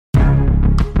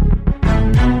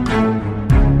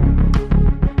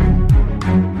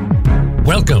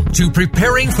to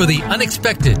Preparing for the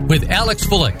Unexpected with Alex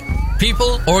Fullick.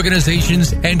 People,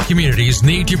 organizations, and communities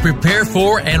need to prepare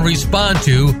for and respond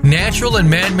to natural and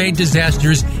man-made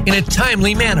disasters in a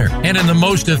timely manner and in the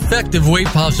most effective way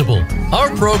possible.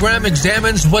 Our program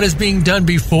examines what is being done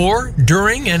before,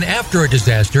 during, and after a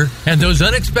disaster and those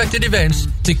unexpected events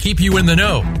to keep you in the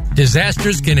know.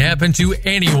 Disasters can happen to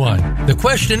anyone. The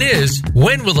question is,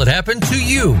 when will it happen to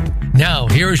you? Now,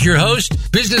 here is your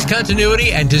host, business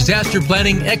continuity and disaster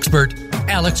planning expert,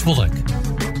 Alex Fullick.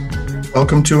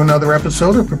 Welcome to another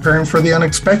episode of Preparing for the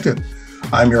Unexpected.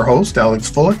 I'm your host, Alex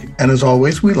Fullick, and as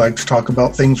always, we like to talk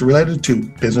about things related to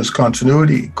business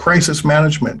continuity, crisis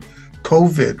management,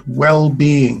 COVID,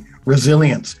 well-being,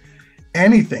 resilience,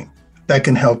 anything that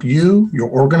can help you, your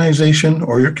organization,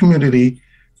 or your community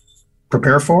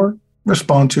prepare for,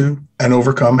 respond to, and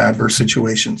overcome adverse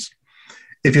situations.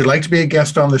 If you'd like to be a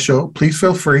guest on the show, please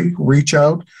feel free, reach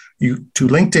out to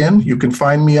LinkedIn. You can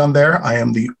find me on there. I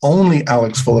am the only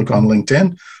Alex Fullick on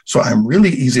LinkedIn, so I'm really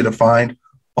easy to find.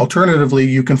 Alternatively,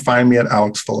 you can find me at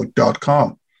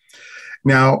alexfullick.com.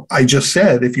 Now, I just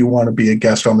said, if you want to be a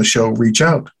guest on the show, reach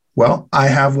out. Well, I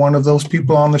have one of those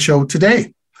people on the show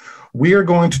today. We are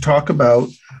going to talk about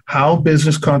how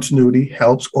business continuity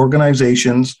helps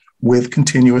organizations with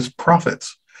continuous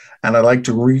profits. And I'd like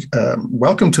to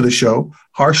welcome to the show,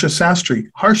 Harsha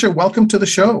Sastry. Harsha, welcome to the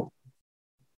show.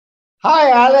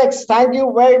 Hi, Alex. Thank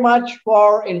you very much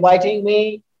for inviting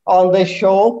me on this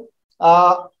show.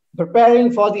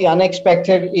 Preparing for the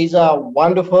unexpected is a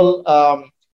wonderful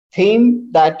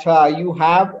theme that you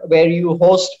have, where you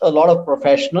host a lot of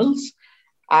professionals.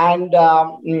 And,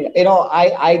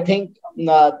 I think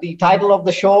the title of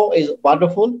the show is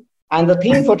wonderful. And the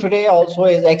theme for today also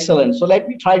is excellent. So let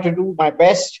me try to do my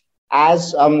best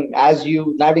as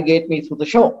you navigate me through the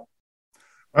show.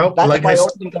 Well, that's my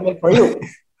opening comment for you.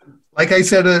 Like I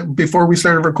said before we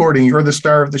started recording, you're the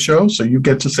star of the show, so you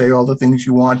get to say all the things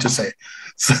you want to say.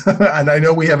 So, and I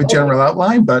know we have a general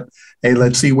outline, but hey,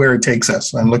 let's see where it takes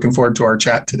us. I'm looking forward to our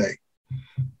chat today.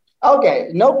 Okay,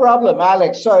 no problem,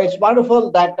 Alex. So it's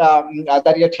wonderful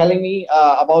that you're telling me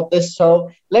about this. So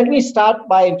let me start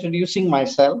by introducing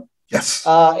myself. Yes.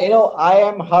 I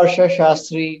am Harsha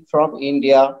Sastry from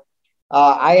India.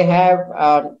 I have,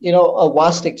 a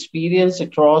vast experience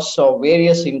across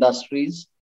various industries.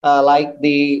 Like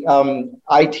the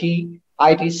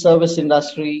IT service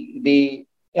industry, the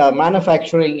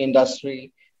manufacturing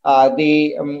industry,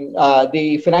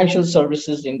 the financial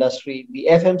services industry, the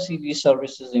FMCG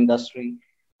services industry,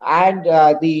 and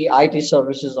the IT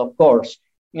services, of course.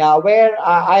 Now, where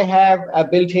I have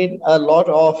built in a lot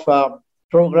of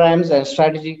programs and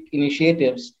strategic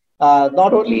initiatives,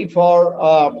 not only for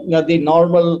the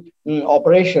normal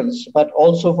operations, but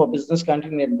also for business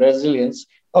continuity and resilience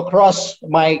across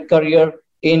my career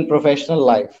in professional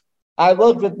life. I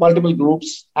worked with multiple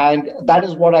groups, and that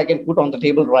is what I can put on the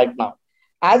table right now.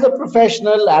 As a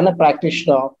professional and a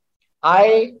practitioner,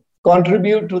 I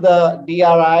contribute to the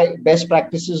DRI Best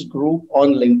Practices group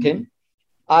on LinkedIn.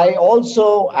 I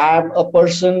also am a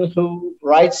person who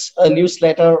writes a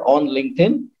newsletter on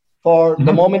LinkedIn for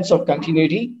the moments of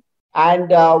continuity.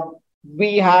 And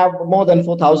we have more than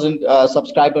 4,000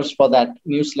 subscribers for that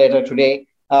newsletter today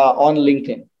on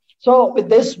LinkedIn. So with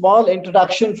this small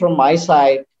introduction from my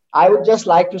side, I would just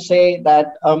like to say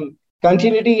that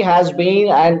continuity has been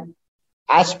an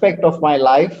aspect of my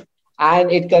life,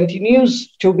 and it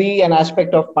continues to be an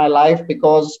aspect of my life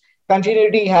because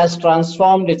continuity has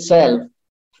transformed itself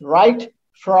right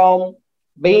from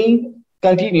being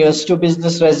continuous to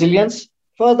business resilience,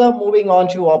 further moving on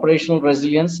to operational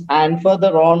resilience, and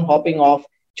further on hopping off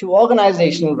to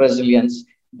organizational resilience,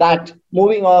 that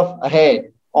moving off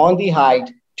ahead on the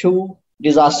height to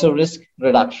disaster risk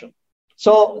reduction.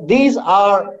 So these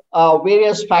are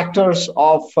various factors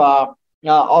of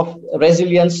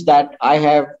resilience that I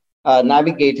have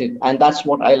navigated, and that's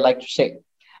what I like to say.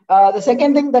 The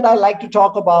second thing that I like to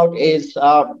talk about is,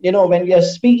 when we are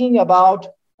speaking about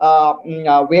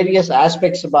various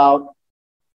aspects about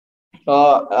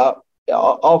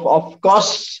of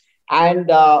costs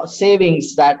and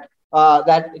savings that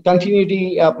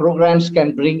continuity programs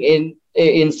can bring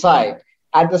inside.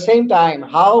 At the same time,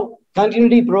 how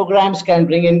continuity programs can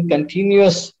bring in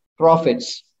continuous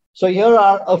profits. So here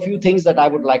are a few things that I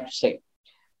would like to say.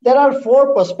 There are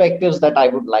 4 perspectives that I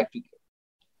would like to give.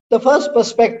 The first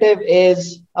perspective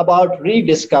is about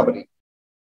rediscovery.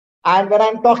 And when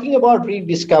I'm talking about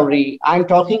rediscovery, I'm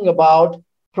talking about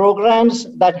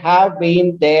programs that have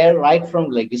been there right from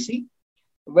legacy,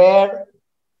 where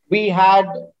we had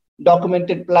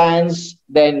documented plans,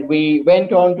 then we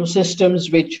went on to systems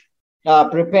which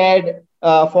prepared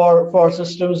for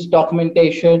systems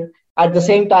documentation. At the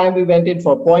same time, we went in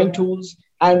for point tools.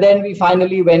 And then we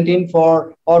finally went in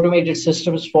for automated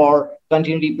systems for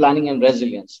continuity planning and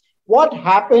resilience. What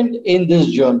happened in this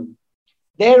journey?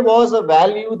 There was a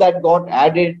value that got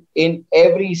added in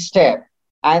every step.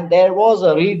 And there was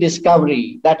a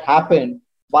rediscovery that happened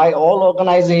by all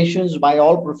organizations, by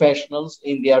all professionals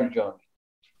in their journey.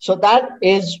 So that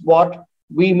is what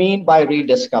we mean by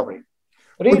rediscovery.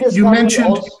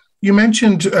 You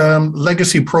mentioned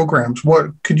legacy programs.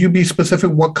 What could you be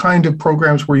specific? What kind of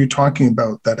programs were you talking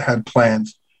about that had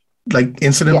plans, like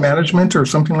incident management or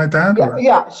something like that?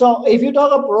 Yeah. So if you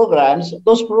talk of programs,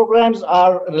 those programs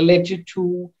are related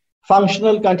to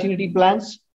functional continuity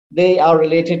plans. They are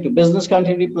related to business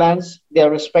continuity plans. They are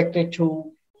respected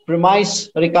to premise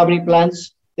recovery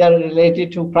plans. They are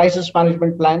related to crisis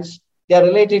management plans. They are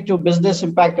related to business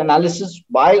impact analysis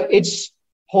by its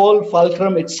whole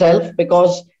fulcrum itself,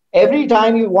 because every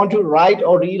time you want to write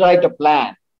or rewrite a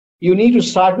plan, you need to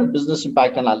start with business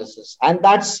impact analysis. And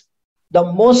that's the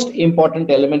most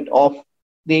important element of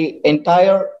the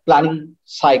entire planning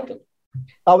cycle.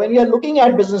 Now, when we are looking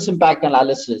at business impact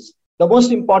analysis, the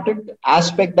most important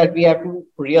aspect that we have to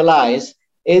realize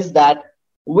is that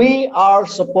we are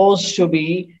supposed to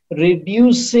be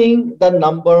reducing the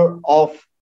number of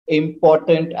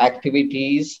important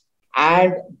activities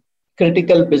and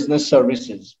critical business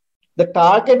services. The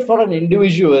target for an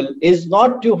individual is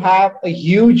not to have a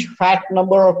huge fat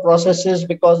number of processes,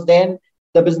 because then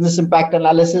the business impact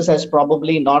analysis has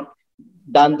probably not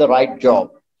done the right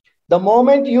job. The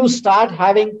moment you start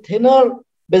having thinner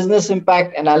business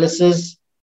impact analysis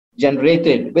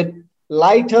generated with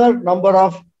lighter number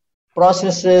of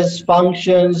processes,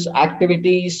 functions,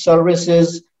 activities,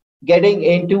 services getting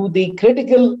into the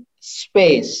critical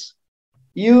space,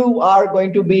 you are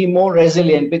going to be more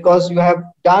resilient, because you have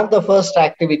done the first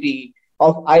activity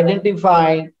of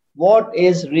identifying what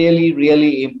is really,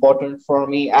 really important for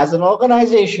me as an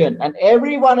organization, and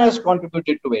everyone has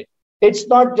contributed to it. It's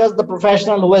not just the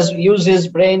professional who has used his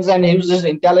brains and uses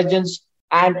intelligence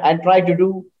and tried to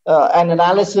do an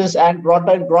analysis and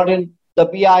brought in the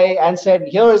BIA and said,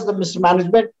 here is the Mr.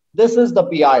 Management, this is the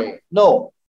BIA.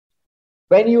 No.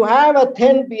 When you have a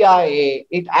thin BIA,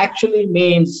 it actually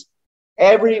means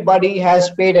everybody has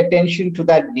paid attention to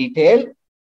that detail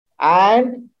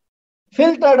and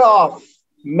filtered off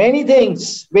many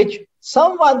things which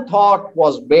someone thought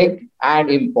was big and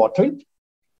important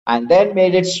and then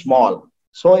made it small.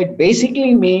 So it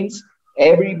basically means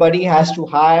everybody has to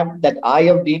have that eye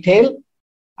of detail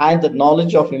and the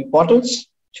knowledge of importance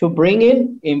to bring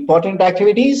in important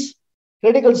activities,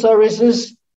 critical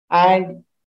services, and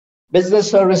business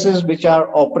services which are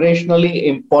operationally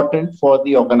important for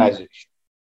the organization.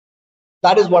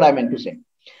 That is what I meant to say.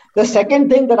 The second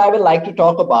thing that I would like to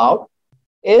talk about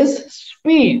is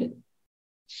speed.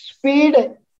 Speed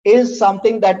is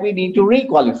something that we need to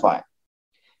requalify.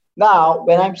 Now,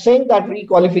 when I'm saying that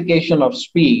requalification of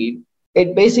speed,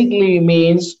 it basically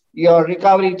means your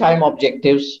recovery time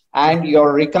objectives and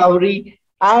your recovery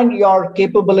and your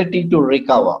capability to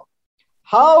recover.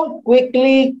 How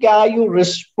quickly are you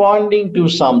responding to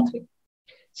something?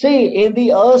 See, in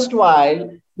the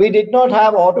erstwhile, we did not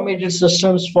have automated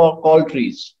systems for call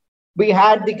trees. We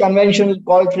had the conventional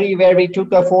call tree where we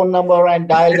took a phone number and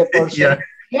dialed a person.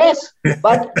 Yes,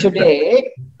 but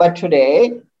today,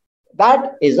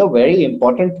 that is a very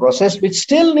important process which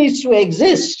still needs to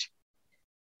exist,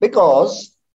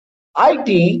 because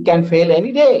IT can fail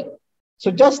any day. So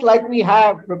just like we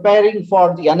have preparing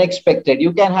for the unexpected,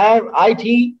 you can have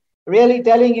IT really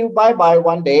telling you bye-bye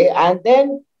one day, and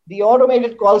then the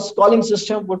automated calling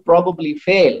system would probably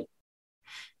fail.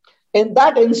 In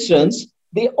that instance,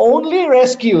 the only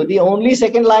rescue, the only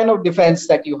second line of defense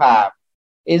that you have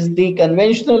is the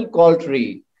conventional call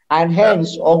tree. And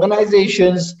hence,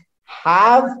 organizations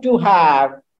have to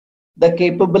have the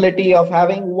capability of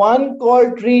having one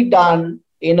call tree done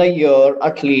in a year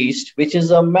at least, which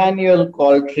is a manual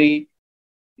call tree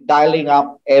dialing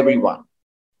up everyone.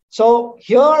 So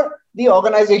here the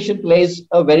organization plays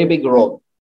a very big role.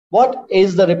 What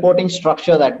is the reporting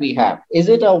structure that we have? Is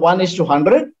it a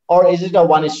 1:100 or is it a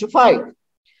 1:5?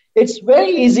 It's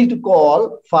very easy to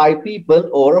call 5 people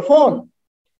over a phone,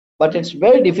 but it's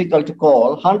very difficult to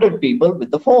call 100 people with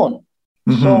the phone.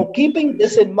 Mm-hmm. So keeping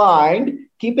this in mind,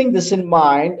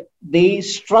 the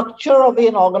structure of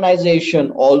an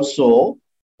organization also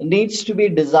needs to be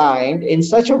designed in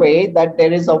such a way that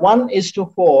there is a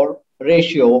 1:4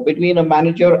 ratio between a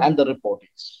manager and the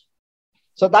reportees.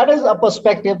 So that is a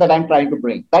perspective that I'm trying to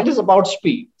bring. That is about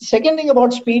speed. Second thing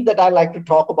about speed that I like to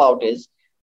talk about is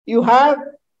you have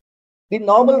The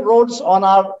normal roads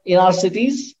in our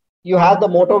cities, you have the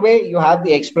motorway, you have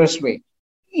the expressway.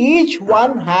 Each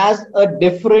one has a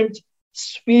different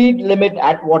speed limit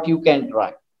at what you can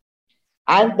drive.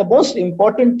 And the most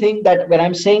important thing that when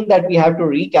I'm saying that we have to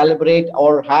recalibrate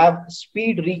or have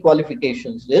speed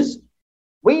requalifications is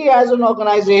we as an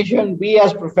organization, we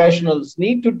as professionals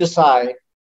need to decide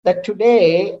that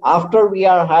today, after we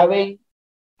are having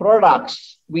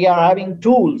products, we are having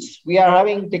tools, we are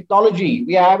having technology,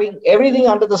 we are having everything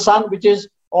under the sun, which is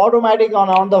automatic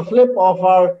on the flip of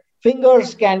our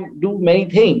fingers can do many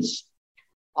things.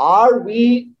 Are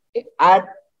we at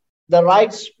the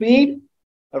right speed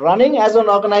running as an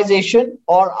organization,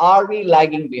 or are we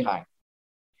lagging behind?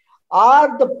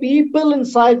 Are the people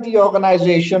inside the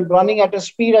organization running at a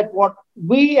speed at what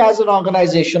we as an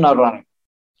organization are running?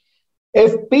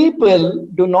 If people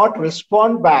do not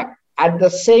respond back at the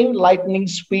same lightning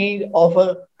speed of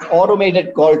an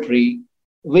automated call tree,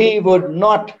 we would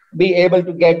not be able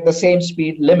to get the same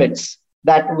speed limits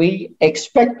that we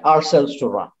expect ourselves to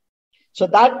run. So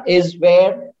that is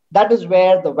where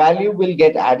the value will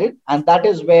get added, and that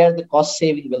is where the cost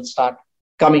saving will start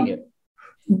coming in.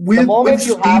 With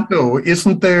speed, though,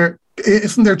 isn't there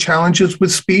challenges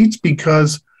with speeds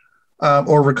because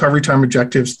or recovery time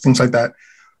objectives, things like that?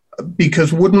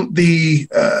 Because wouldn't the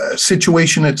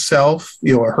situation itself,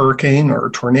 a hurricane or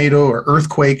a tornado or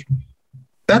earthquake,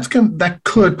 that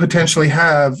could potentially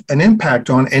have an impact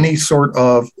on any sort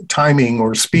of timing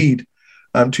or speed,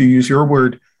 to use your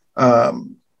word.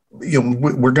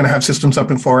 We're going to have systems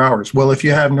up in 4 hours. Well, if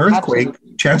you have an earthquake,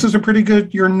 absolutely, chances are pretty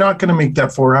good you're not going to make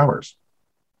that 4 hours.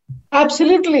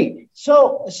 Absolutely.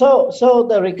 So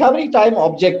the recovery time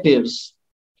objectives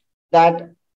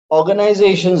that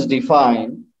organizations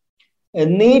define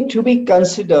needs to be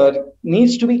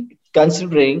considering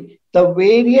the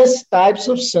various types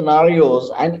of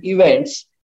scenarios and events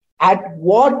at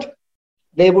what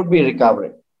they would be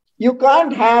recovering. You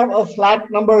can't have a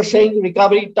flat number saying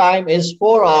recovery time is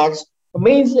 4 hours. It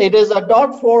means it is a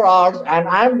dot 4 hours, and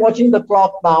I'm watching the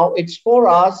clock now. It's 4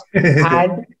 hours,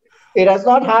 and it has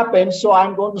not happened. So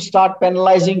I'm going to start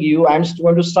penalizing you. I'm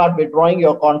going to start withdrawing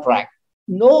your contract.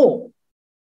 No,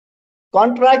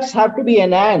 contracts have to be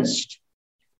enhanced.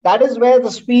 That is where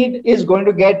the speed is going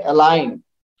to get aligned,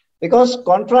 because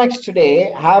contracts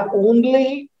today have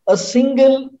only a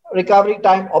single recovery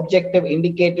time objective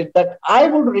indicated that I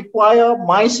would require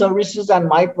my services and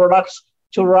my products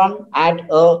to run at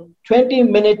a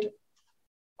 20-minute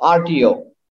RTO.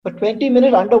 But 20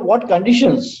 minutes under what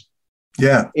conditions?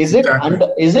 Yeah. Is it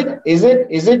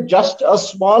just a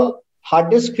small hard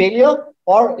disk failure,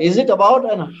 or is it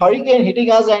about a hurricane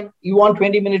hitting us and you want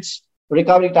 20 minutes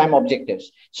recovery time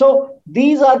objectives? So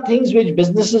these are things which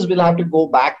businesses will have to go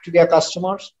back to their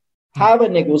customers, have a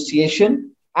negotiation,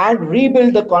 and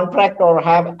rebuild the contract or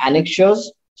have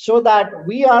annexures, so that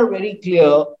we are very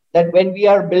clear that when we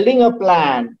are building a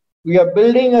plan, we are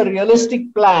building a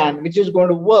realistic plan which is going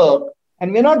to work,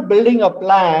 and we're not building a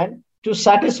plan to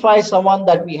satisfy someone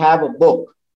that we have a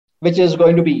book which is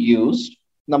going to be used,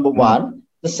 number one.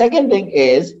 The second thing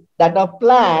is that a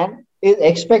plan is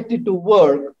expected to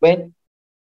work when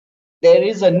there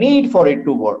is a need for it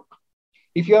to work.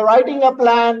 If you're writing a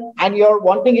plan and you're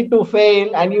wanting it to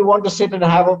fail and you want to sit and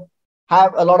have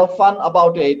a lot of fun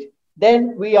about it,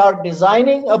 then we are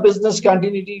designing a business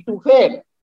continuity to fail.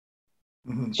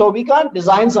 Mm-hmm. So we can't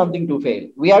design something to fail.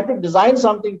 We have to design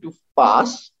something to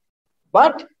pass,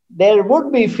 but there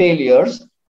would be failures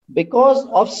because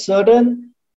of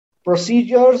certain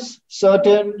procedures,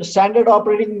 certain standard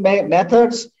operating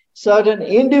methods, certain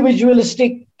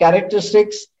individualistic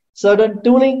characteristics, certain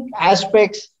tooling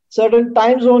aspects, certain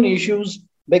time zone issues,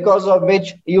 because of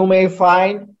which you may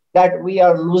find that we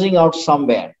are losing out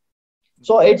somewhere.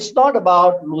 So it's not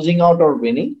about losing out or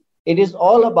winning. It is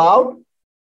all about,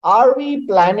 are we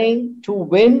planning to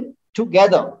win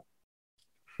together?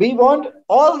 We want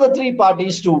all the three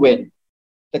parties to win.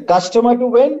 The customer to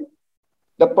win,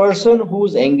 the person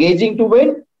who's engaging to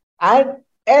win, and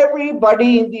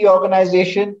everybody in the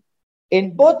organization,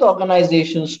 in both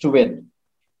organizations to win.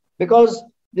 Because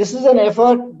this is an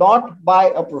effort not by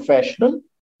a professional.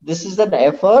 This is an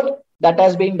effort that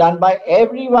has been done by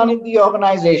everyone in the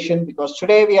organization, because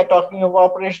today we are talking of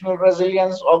operational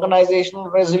resilience, organizational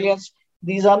resilience.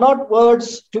 These are not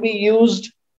words to be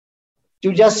used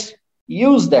to just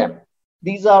use them.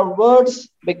 These are words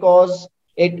because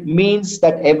it means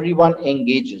that everyone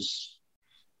engages.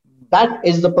 That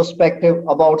is the perspective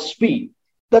about speed.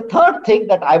 The third thing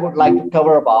that I would like to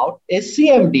cover about is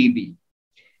CMDB.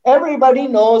 Everybody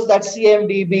knows that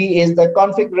CMDB is the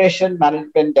configuration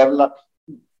management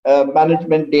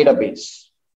database.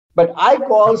 But I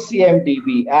call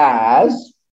CMDB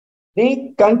as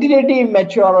the continuity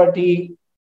maturity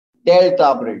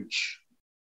delta bridge.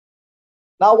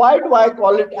 Now, why do I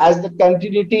call it as the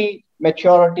continuity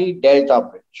maturity delta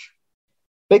bridge?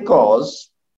 Because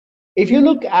if you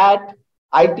look at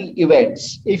IT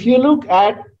events, if you look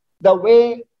at the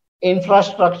way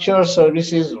infrastructure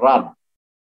services run,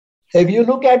 if you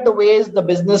look at the ways the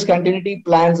business continuity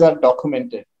plans are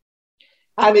documented,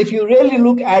 and if you really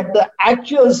look at the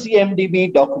actual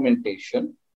CMDB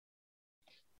documentation,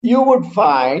 you would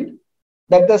find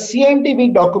that the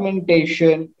CMDB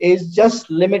documentation is just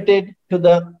limited to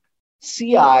the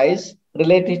CIs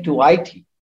related to IT.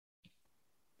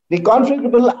 The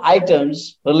configurable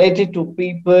items related to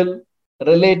people,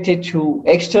 related to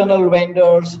external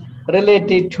vendors,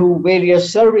 related to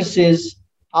various services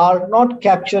are not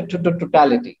captured to the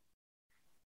totality.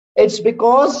 It's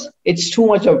because it's too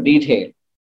much of detail.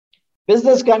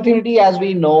 Business continuity, as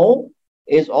we know,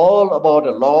 is all about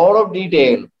a lot of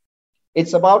detail.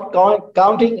 It's about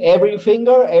counting every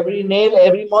finger, every nail,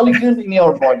 every molecule in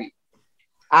your body.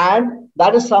 And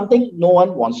that is something no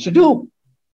one wants to do.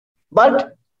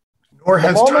 But nor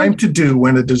has time to do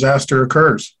when a disaster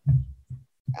occurs.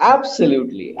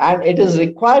 Absolutely. And it is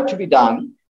required to be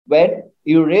done when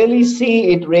you really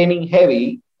see it raining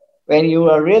heavy, when you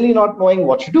are really not knowing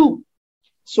what to do.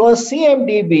 So a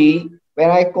CMDB, when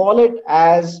I call it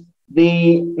as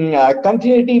the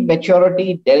continuity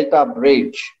maturity delta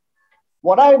bridge,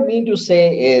 what I mean to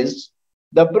say is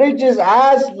the bridge is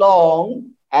as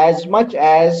long as much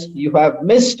as you have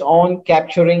missed on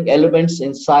capturing elements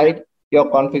inside your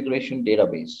configuration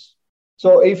database.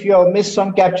 So if you have missed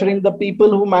on capturing the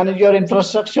people who manage your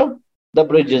infrastructure, the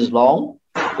bridge is long.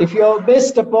 If you have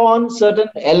missed upon certain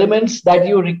elements that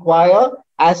you require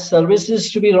as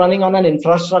services to be running on an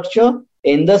infrastructure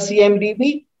in the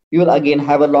CMDB, you will again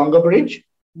have a longer bridge.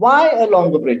 Why a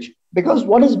longer bridge? Because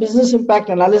what is business impact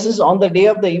analysis on the day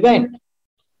of the event?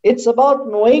 It's about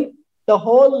knowing the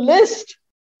whole list,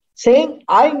 saying,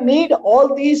 I need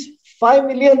all these 5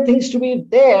 million things to be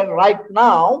there right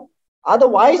now.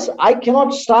 Otherwise, I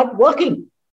cannot start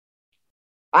working.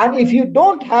 And if you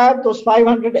don't have those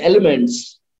 500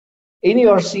 elements in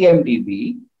your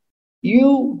CMDB,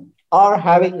 you are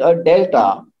having a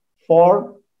delta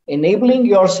for enabling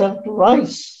yourself to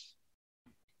rise.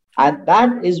 And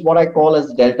that is what I call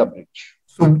as delta bridge.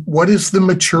 So what does the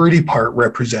maturity part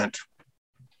represent?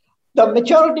 The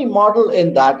maturity model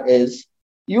in that is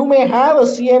you may have a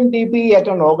CMDB at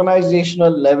an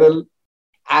organizational level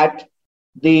at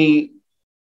the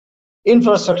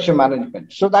infrastructure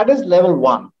management. So that is level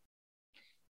 1.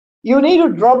 You need to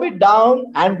drop it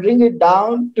down and bring it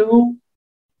down to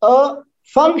a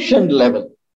function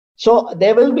level. So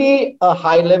there will be a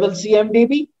high level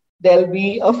CMDB. There'll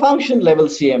be a function level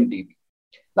CMDB.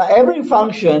 Now, every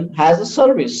function has a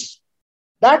service.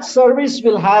 That service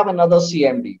will have another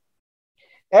CMDB.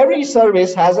 Every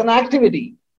service has an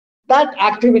activity. That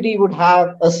activity would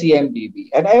have a CMDB.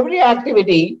 And every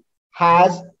activity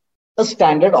has a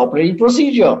standard operating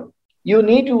procedure. You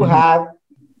need to have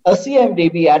a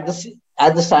CMDB at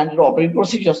the standard operating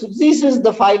procedure. So this is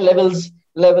the 5 levels: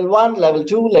 level 1, level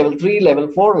 2, level 3,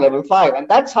 level 4, level 5. And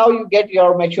that's how you get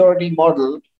your maturity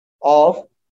model of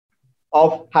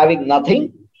having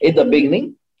nothing in the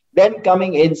beginning, then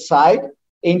coming inside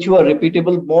into a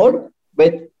repeatable mode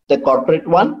with the corporate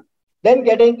one, then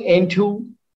getting into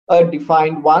a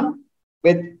defined one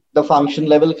with the function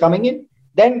level coming in,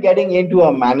 then getting into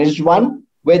a managed one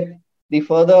with the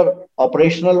further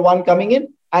operational one coming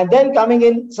in, and then coming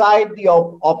inside the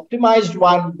optimized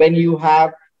one when you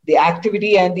have the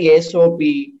activity and the SOP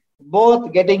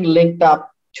both getting linked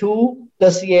up to the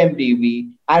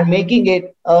CMDB and making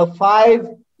it a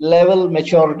 5-level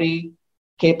maturity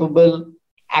capable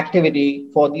activity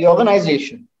for the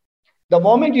organization. The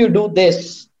moment you do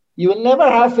this, you will never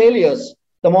have failures.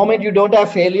 The moment you don't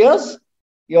have failures,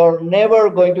 you're never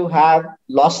going to have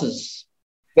losses.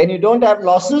 When you don't have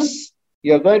losses,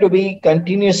 you're going to be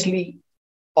continuously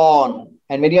on.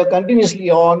 And when you're continuously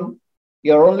on,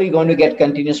 you're only going to get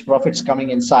continuous profits coming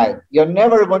inside. You're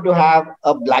never going to have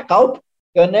a blackout.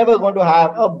 You're never going to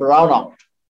have a brownout.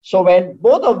 So when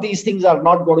both of these things are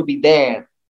not going to be there,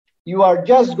 you are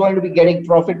just going to be getting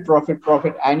profit,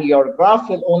 and your graph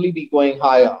will only be going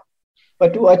higher.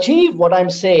 But to achieve what I'm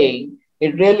saying,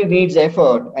 it really needs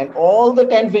effort. And all the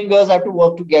 10 fingers have to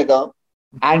work together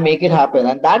and make it happen.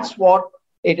 And that's what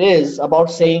it is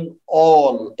about saying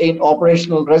all in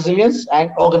operational resilience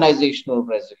and organizational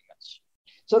resilience.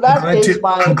 So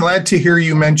I'm glad to hear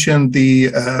you mention the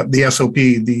SOP,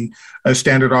 the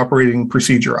standard operating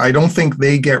procedure. I don't think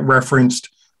they get referenced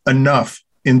enough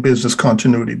in business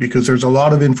continuity, because there's a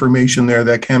lot of information there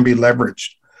that can be leveraged.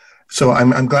 So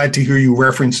I'm glad to hear you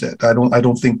reference it. I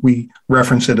don't think we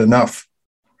reference it enough.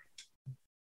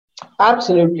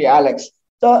 Absolutely, Alex.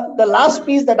 The last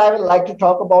piece that I would like to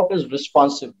talk about is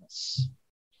responsiveness.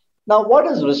 Now, what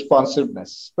is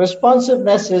responsiveness?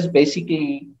 Responsiveness is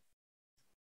basically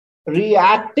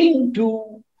reacting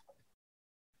to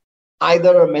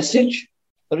either a message,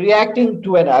 reacting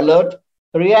to an alert,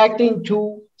 reacting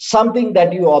to something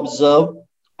that you observe,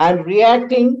 and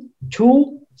reacting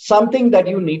to something that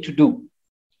you need to do.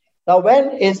 Now,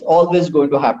 when is all this going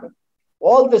to happen?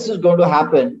 All this is going to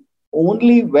happen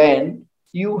only when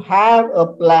you have a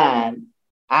plan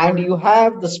and you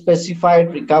have the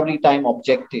specified recovery time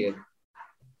objective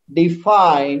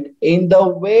defined in the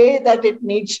way that it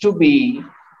needs to be,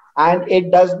 and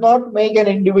it does not make an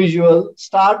individual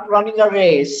start running a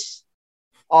race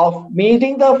of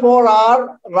meeting the 4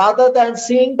 hour rather than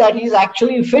seeing that he's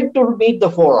actually fit to meet the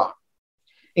 4 hour.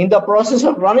 In the process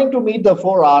of running to meet the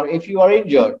 4 hour, if you are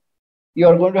injured, you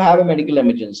are going to have a medical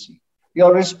emergency.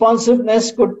 Your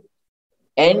responsiveness could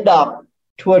end up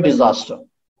to a disaster,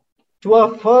 to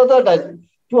a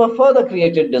further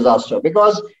created disaster,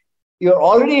 because you're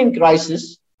already in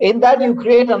crisis. In that, you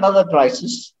create another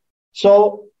crisis.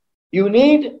 So you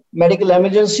need medical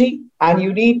emergency, and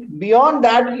you need, beyond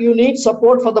that, you need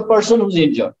support for the person who's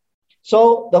injured.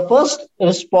 So the first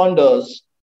responders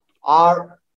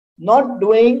are not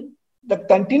doing the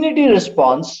continuity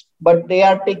response, but they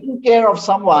are taking care of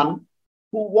someone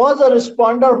who was a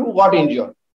responder who got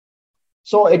injured.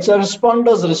 So it's a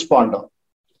responder's responder.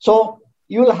 So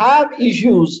you'll have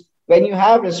issues when you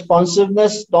have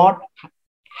responsiveness not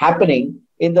happening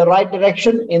in the right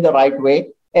direction, in the right way,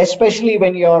 especially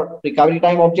when your recovery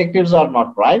time objectives are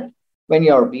not right, when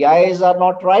your BIAs are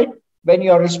not right, when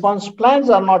your response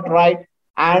plans are not right,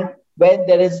 and when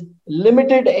there is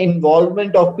limited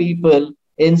involvement of people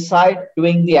inside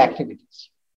doing the activities.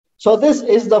 So this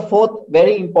is the fourth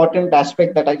very important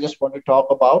aspect that I just want to talk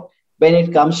about when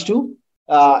it comes to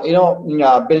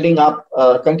building up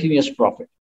continuous profit.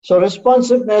 So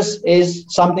responsiveness is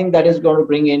something that is going to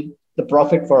bring in the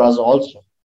profit for us also.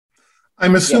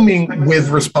 I'm assuming with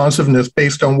responsiveness,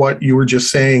 based on what you were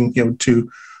just saying, to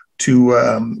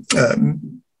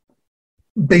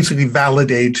basically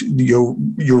validate your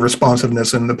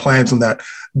responsiveness and the plans, and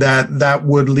that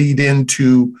would lead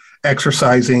into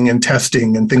exercising and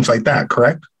testing and things like that,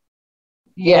 correct?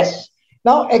 Yes.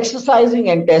 Now, exercising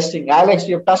and testing, Alex,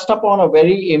 you've touched upon a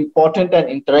very important and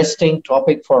interesting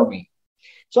topic for me.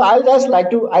 So I'll just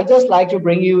like to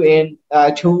bring you in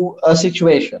to a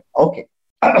situation. Okay.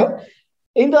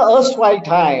 In the erstwhile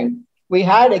time, we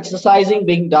had exercising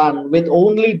being done with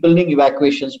only building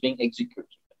evacuations being executed.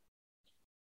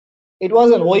 It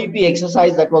was an OEP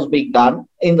exercise that was being done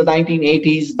in the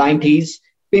 1980s, 90s.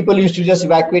 People used to just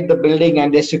evacuate the building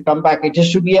and they used to come back. It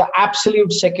used to be an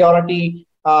absolute security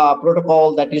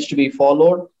protocol that used to be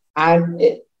followed. And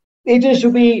it used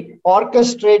to be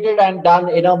orchestrated and done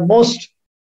in a most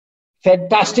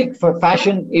fantastic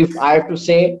fashion, if I have to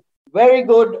say. Very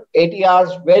good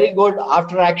ATRs, very good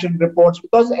after action reports,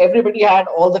 because everybody had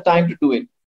all the time to do it.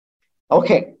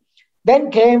 Okay. Then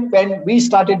came when we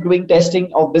started doing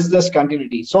testing of business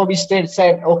continuity. So we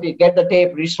said, okay, get the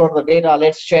tape, restore the data,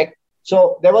 let's check.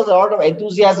 So there was a lot of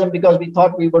enthusiasm because we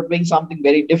thought we were doing something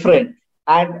very different.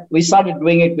 And we started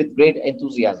doing it with great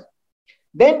enthusiasm.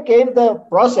 Then came the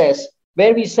process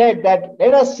where we said that,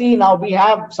 let us see now, we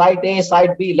have site A,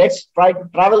 site B. Let's try to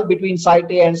travel between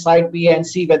site A and site B and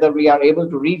see whether we are able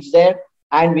to reach there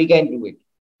and we can do it.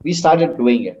 We started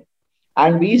doing it.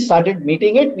 And we started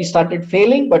meeting it. We started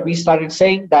failing, but we started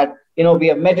saying that, we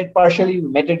have met it partially, we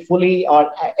met it fully,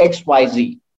 or X, Y,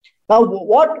 Z. Now,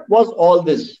 what was all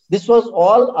this? This was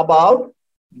all about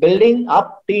building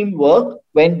up teamwork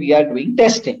when we are doing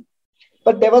testing.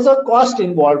 But there was a cost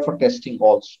involved for testing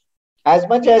also. As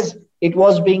much as it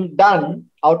was being done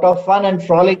out of fun and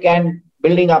frolic and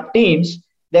building up teams,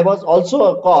 there was also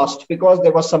a cost because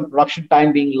there was some production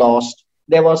time being lost.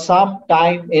 There was some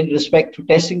time in respect to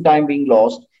testing time being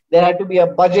lost. There had to be a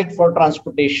budget for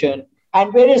transportation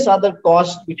and various other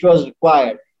costs which was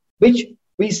required, which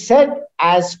we said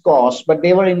as costs, but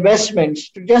they were investments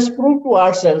to just prove to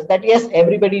ourselves that, yes,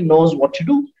 everybody knows what to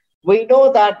do. We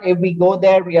know that if we go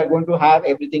there, we are going to have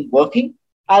everything working.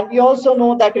 And we also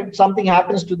know that if something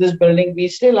happens to this building, we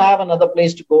still have another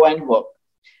place to go and work.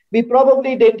 We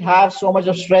probably didn't have so much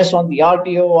of stress on the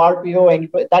RPO,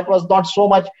 and that was not so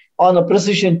much on a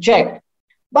precision check.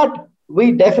 But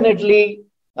we definitely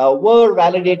were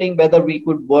validating whether we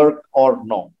could work or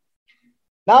no.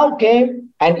 Now came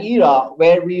an era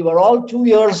where we were all 2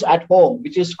 years at home,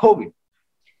 which is COVID.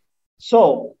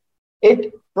 So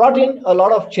it brought in a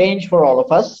lot of change for all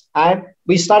of us. And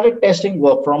we started testing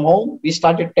work from home. We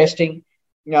started testing,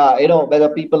 whether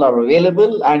people are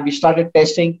available. And we started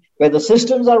testing whether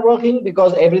systems are working,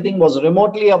 because everything was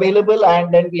remotely available.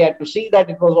 And then we had to see that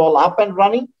it was all up and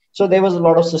running. So there was a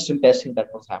lot of system testing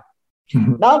that was happening.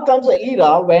 Mm-hmm. Now comes an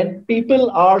era when people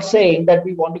are saying that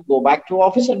we want to go back to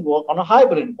office and work on a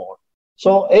hybrid mode.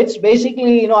 So it's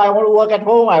basically, I want to work at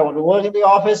home, I want to work in the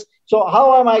office. So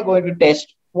how am I going to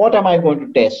test? What am I going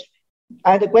to test?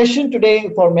 And the question today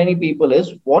for many people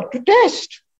is what to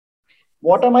test?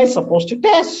 What am I supposed to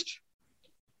test?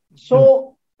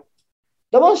 So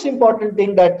the most important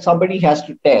thing that somebody has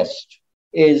to test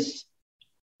is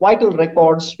vital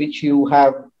records which you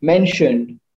have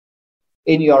mentioned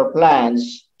in your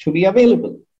plans to be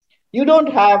available. You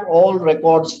don't have all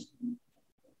records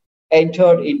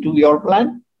entered into your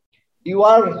plan. You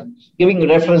are giving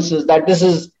references that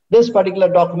this particular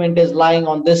document is lying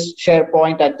on this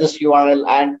SharePoint at this URL,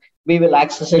 and we will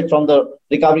access it from the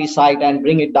recovery site and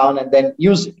bring it down and then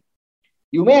use it.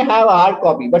 You may have a hard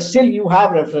copy, but still you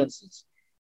have references.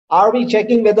 Are we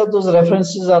checking whether those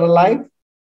references are alive?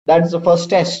 That's the first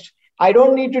test. I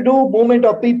don't need to do movement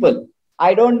of people.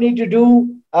 I don't need to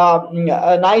do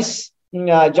a nice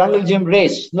jungle gym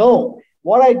race. No,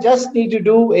 what I just need to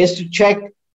do is to check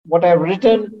what I've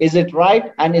written. Is it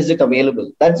right? And is it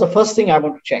available? That's the first thing I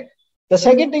want to check. The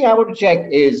second thing I want to check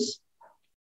is,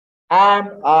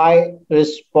 am I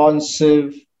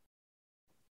responsive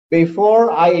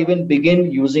before I even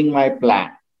begin using my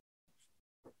plan?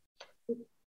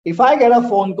 If I get a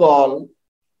phone call,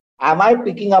 am I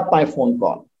picking up my phone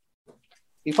call?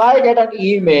 If I get an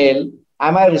email,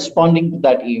 am I responding to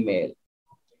that email?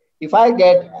 If I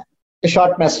get a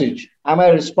short message, am I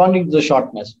responding to the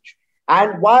short message?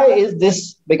 And why is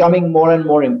this becoming more and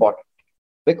more important?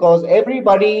 Because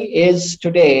everybody is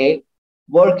today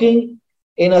working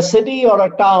in a city or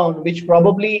a town which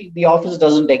probably the office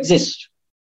doesn't exist.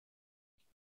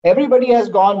 Everybody has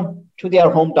gone to their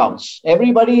hometowns.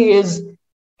 Everybody is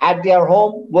at their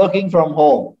home working from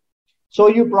home. So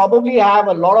you probably have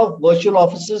a lot of virtual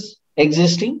offices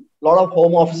existing, a lot of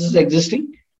home offices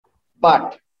existing.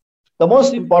 But the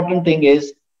most important thing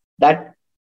is that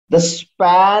the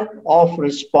span of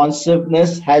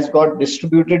responsiveness has got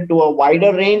distributed to a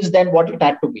wider range than what it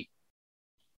had to be.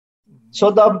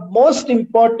 So the most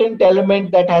important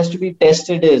element that has to be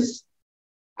tested is,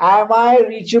 am I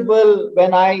reachable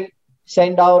when I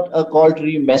send out a call to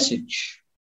you message?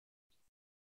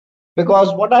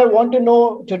 Because what I want to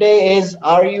know today is,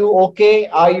 are you okay?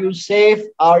 Are you safe?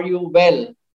 Are you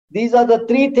well? These are the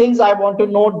three things I want to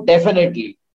know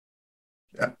definitely.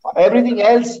 Yeah. Everything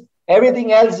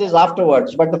else is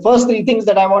afterwards. But the first three things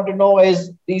that I want to know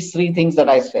is these three things that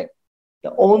I said.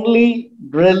 The only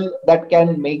drill that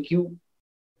can make you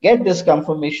get this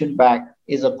confirmation back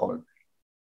is a call.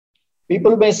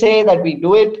 People may say that we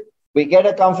do it, we get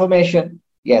a confirmation.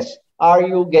 Yes. Are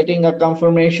you getting a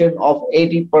confirmation of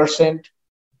 80%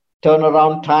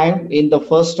 turnaround time in the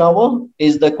first hour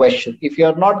is the question. If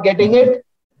you're not getting it,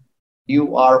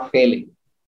 you are failing.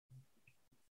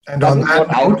 And on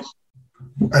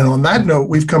that note,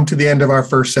 we've come to the end of our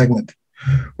first segment.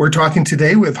 We're talking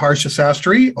today with Harsha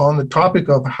Sastry on the topic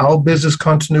of how business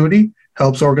continuity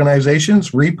helps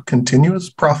organizations reap continuous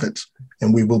profits.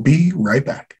 And we will be right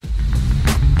back.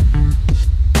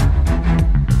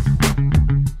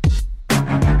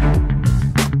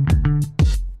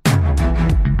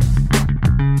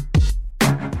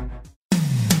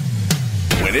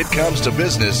 When it comes to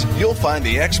business, you'll find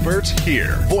the experts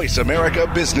here. Voice America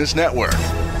Business Network.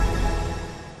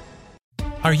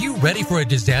 Are you ready for a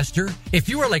disaster? If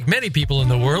you are like many people in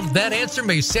the world, that answer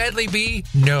may sadly be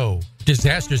no.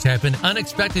 Disasters happen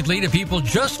unexpectedly to people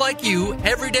just like you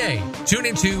every day. Tune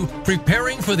into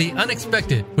Preparing for the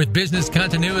Unexpected with business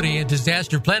continuity and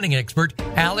disaster planning expert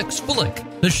Alex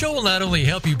Fullick. The show will not only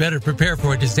help you better prepare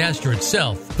for a disaster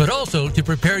itself, but also to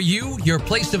prepare you, your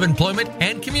place of employment,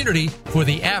 and community for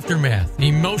the aftermath,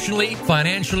 emotionally,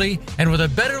 financially, and with a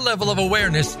better level of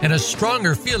awareness and a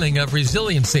stronger feeling of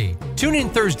resiliency. Tune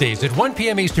in Thursdays at 1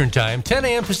 p.m. Eastern Time, 10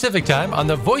 a.m. Pacific Time on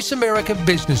the Voice America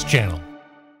Business Channel.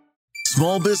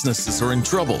 Small businesses are in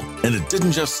trouble, and it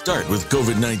didn't just start with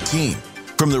COVID-19.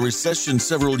 From the recession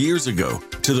several years ago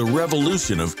to the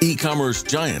revolution of e-commerce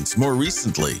giants more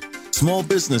recently, small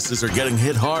businesses are getting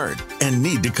hit hard and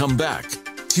need to come back.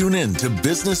 Tune in to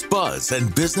Business Buzz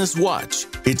and Business Watch.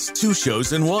 It's 2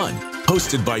 shows in one,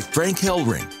 hosted by Frank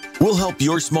Hellring. We'll help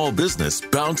your small business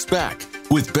bounce back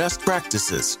with best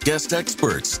practices, guest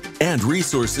experts, and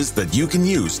resources that you can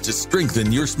use to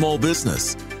strengthen your small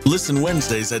business. Listen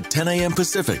Wednesdays at 10 a.m.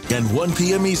 Pacific and 1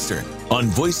 p.m. Eastern on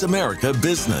Voice America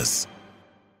Business.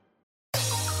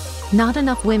 Not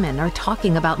enough women are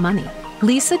talking about money.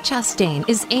 Lisa Chastain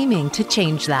is aiming to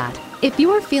change that. If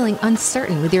you are feeling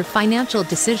uncertain with your financial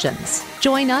decisions,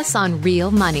 join us on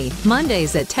Real Money,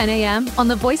 Mondays at 10 a.m. on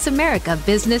the Voice America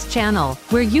Business Channel,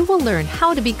 where you will learn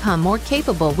how to become more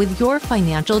capable with your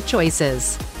financial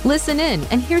choices. Listen in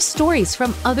and hear stories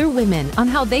from other women on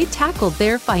how they tackled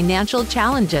their financial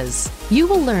challenges. You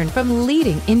will learn from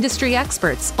leading industry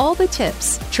experts all the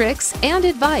tips, tricks, and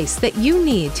advice that you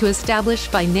need to establish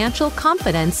financial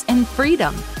confidence and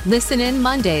freedom. Listen in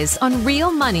Mondays on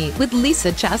Real Money with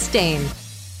Lisa Chastain.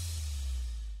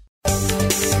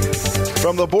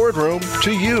 From the boardroom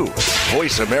to you,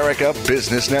 Voice America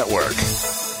Business Network.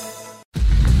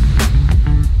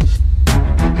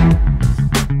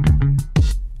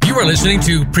 You are listening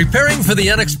to Preparing for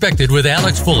the Unexpected with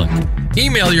Alex Fullick.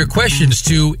 Email your questions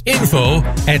to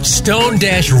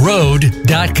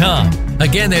info@stone-road.com.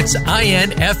 Again, that's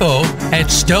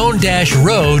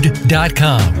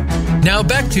info@stone-road.com. Now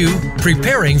back to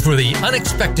Preparing for the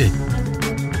Unexpected.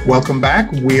 Welcome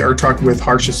back. We are talking with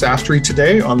Harsha Sastry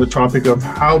today on the topic of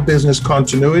how business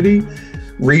continuity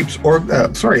helps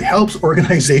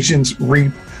organizations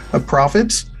reap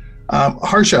profits.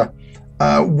 Harsha,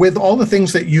 with all the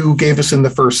things that you gave us in the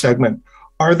first segment,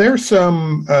 are there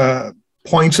some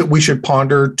points that we should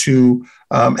ponder to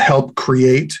help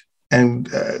create and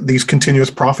these continuous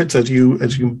profits, as you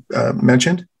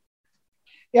mentioned?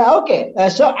 Yeah. Okay.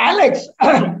 So, Alex,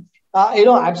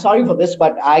 I'm sorry for this,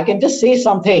 but I can just say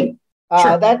something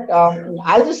Sure. that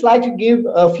I'll just like to give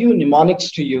a few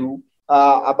mnemonics to you,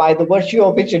 by the virtue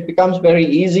of which it becomes very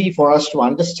easy for us to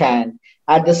understand.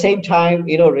 At the same time,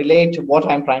 relate to what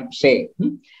I'm trying to say.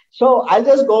 So I'll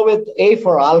just go with A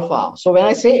for alpha. So when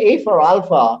I say A for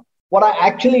alpha, what I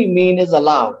actually mean is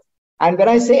allow. And when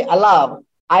I say allow,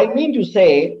 I mean to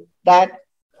say that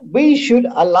we should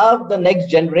allow the next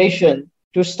generation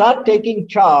to start taking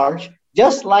charge,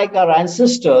 just like our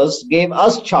ancestors gave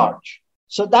us charge.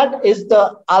 So that is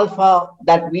the alpha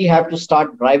that we have to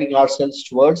start driving ourselves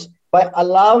towards, by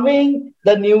allowing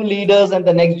the new leaders and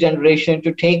the next generation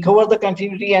to take over the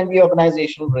continuity and the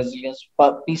organizational resilience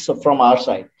piece from our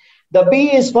side. The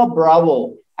B is for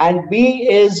Bravo, and B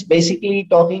is basically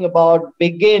talking about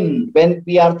begin when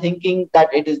we are thinking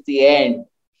that it is the end.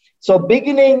 So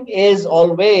beginning is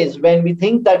always when we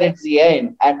think that it's the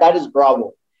end, and that is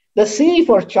Bravo. The C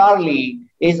for Charlie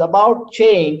is about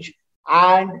change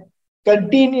and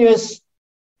continuous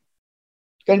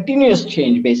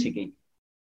change, basically.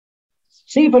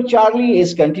 C for Charlie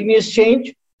is continuous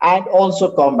change and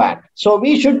also combat. So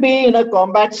we should be in a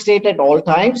combat state at all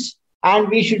times, and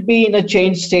we should be in a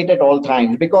change state at all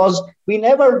times, because we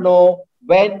never know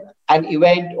when an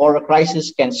event or a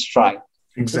crisis can strike.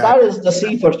 Exactly. So that is the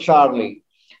C for Charlie.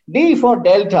 D for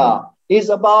Delta is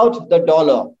about the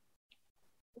dollar.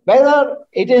 Whether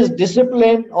it is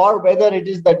discipline or whether it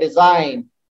is the design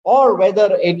or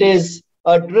whether it is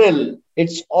a drill,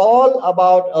 it's all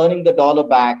about earning the dollar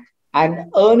back.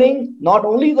 And earning not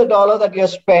only the dollar that you have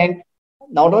spent,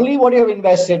 not only what you have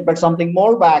invested, but something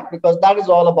more back, because that is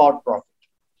all about profit.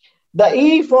 The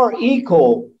E for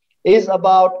Eco is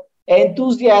about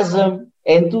enthusiasm,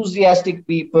 enthusiastic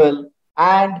people,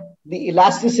 and the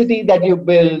elasticity that you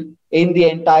build in the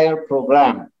entire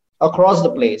program across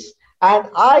the place. And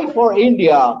I for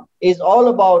India is all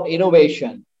about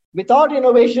innovation. Without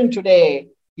innovation today,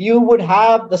 you would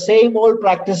have the same old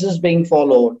practices being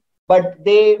followed, but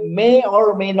they may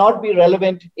or may not be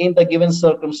relevant in the given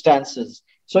circumstances.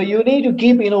 So you need to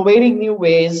keep innovating new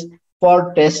ways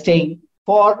for testing,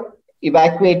 for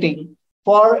evacuating,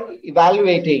 for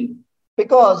evaluating,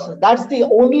 because that's the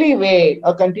only way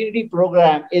a continuity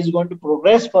program is going to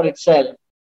progress for itself.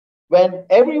 When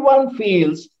everyone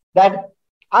feels that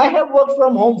I have worked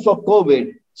from home for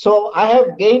COVID, so I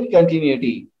have gained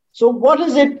continuity. So what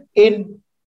is it in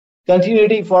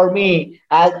continuity for me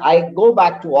as I go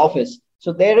back to office?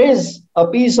 So there is a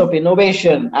piece of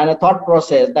innovation and a thought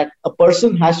process that a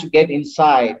person has to get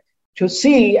inside to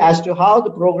see as to how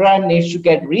the program needs to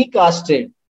get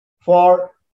recasted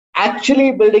for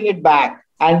actually building it back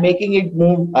and making it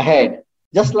move ahead.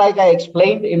 Just like I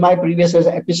explained in my previous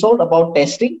episode about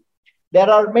testing, there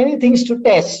are many things to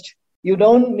test. You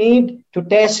don't need to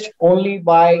test only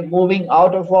by moving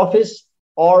out of office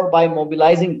or by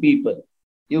mobilizing people.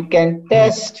 You can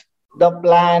test the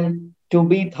plan to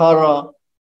be thorough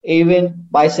even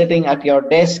by sitting at your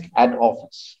desk at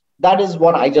office. That is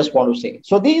what I just want to say.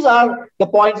 So these are the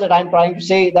points that I'm trying to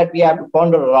say that we have to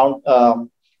ponder around,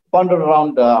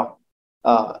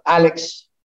 Alex.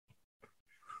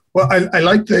 Well, I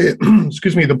like the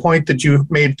the point that you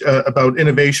made about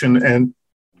innovation and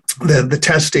the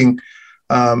testing.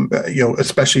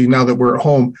 Especially now that we're at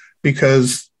home,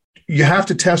 because you have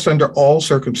to test under all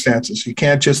circumstances. You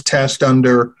can't just test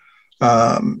under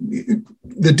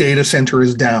the data center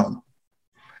is down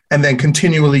and then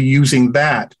continually using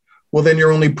that. Well, then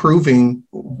you're only proving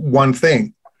one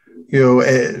thing.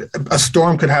 A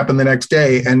storm could happen the next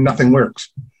day and nothing works.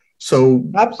 So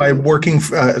Absolutely.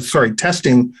 By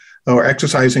testing or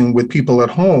exercising with people at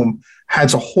home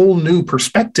has a whole new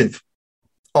perspective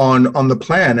on the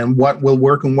plan and what will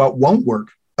work and what won't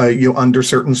work under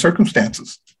certain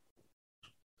circumstances.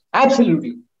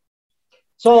 Absolutely.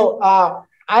 So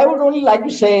I would only like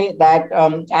to say that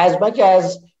as much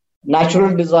as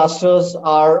natural disasters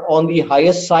are on the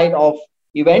highest side of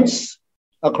events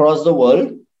across the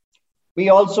world, we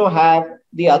also have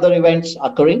the other events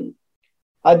occurring.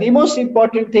 The most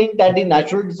important thing that the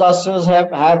natural disasters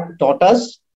have taught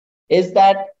us is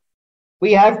that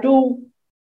we have to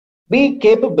be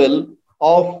capable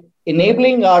of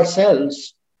enabling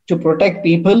ourselves to protect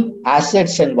people,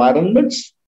 assets,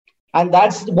 environments. And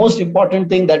that's the most important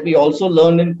thing that we also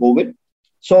learned in COVID.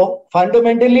 So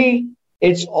fundamentally,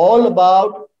 it's all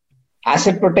about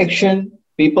asset protection,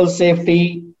 people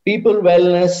safety, people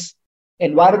wellness,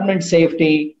 environment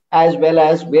safety, as well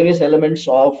as various elements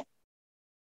of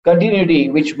continuity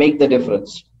which make the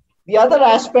difference. The other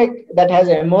aspect that has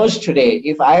emerged today,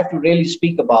 if I have to really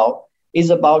speak about, is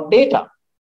about data.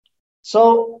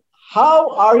 So how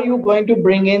are you going to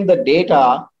bring in the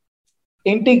data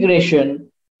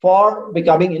integration for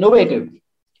becoming innovative?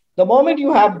 The moment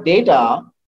you have data,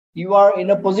 you are in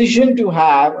a position to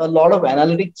have a lot of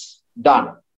analytics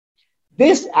done.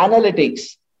 This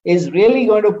analytics is really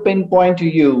going to pinpoint to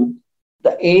you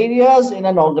the areas in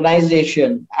an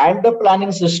organization and the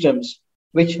planning systems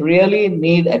which really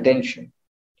need attention.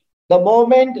 The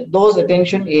moment those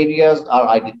attention areas are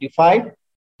identified,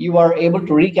 you are able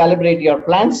to recalibrate your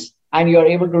plans, and you are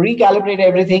able to recalibrate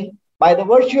everything, by the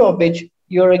virtue of which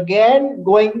you're again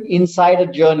going inside a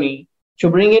journey to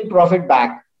bring in profit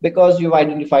back because you've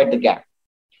identified the gap.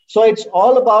 So it's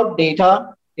all about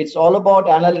data. It's all about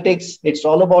analytics. It's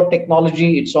all about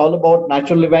technology. It's all about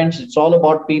natural events. It's all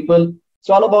about people. It's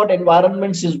all about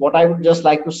environments, is what I would just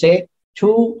like to say,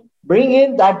 to bring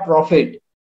in that profit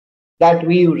that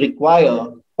we require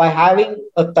by having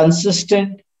a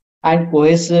consistent and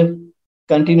cohesive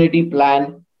continuity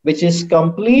plan, which is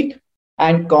complete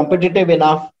and competitive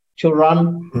enough to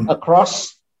run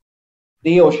across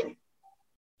the ocean.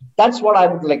 That's what I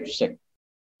would like to say.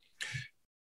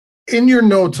 In your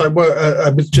notes, I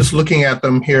was just looking at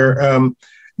them here.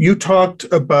 You talked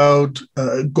about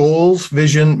goals,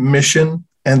 vision, mission,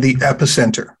 and the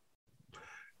epicenter.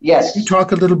 Yes. Can you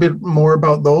talk a little bit more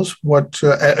about those?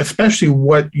 Especially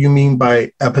what you mean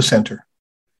by epicenter?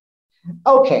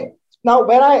 Okay. Now,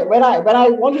 when I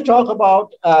want to talk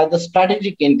about the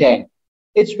strategic intent,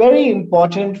 it's very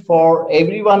important for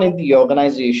everyone in the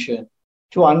organization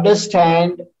to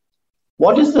understand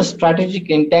what is the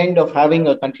strategic intent of having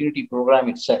a continuity program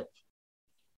itself.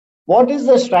 What is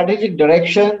the strategic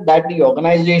direction that the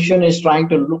organization is trying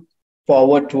to look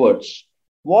forward towards?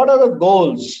 What are the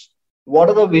goals? What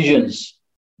are the visions?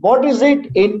 What is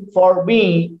it in for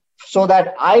me so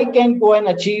that I can go and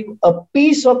achieve a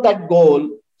piece of that goal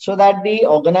so that the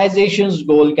organization's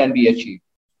goal can be achieved?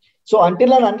 So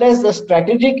until and unless the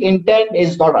strategic intent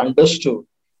is not understood,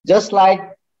 just like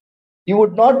you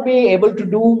would not be able to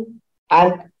do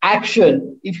an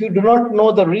action if you do not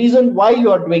know the reason why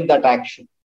you are doing that action.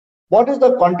 What is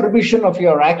the contribution of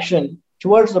your action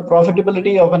towards the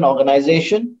profitability of an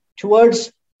organization,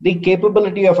 towards the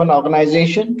capability of an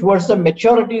organization, towards the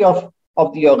maturity of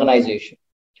the organization?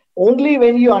 Only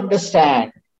when you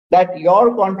understand that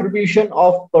your contribution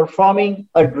of performing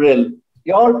a drill,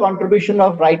 your contribution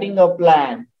of writing a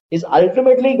plan is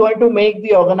ultimately going to make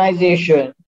the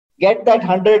organization get that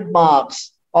 100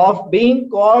 marks of being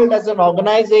called as an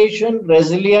organization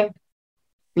resilient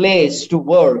place to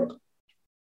work.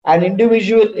 An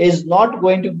individual is not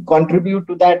going to contribute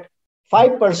to that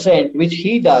 5% which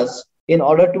he does in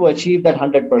order to achieve that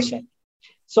 100%.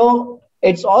 So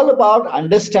it's all about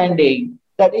understanding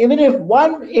that even if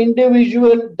one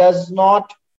individual does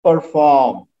not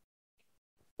perform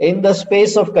in the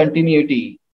space of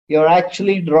continuity, you're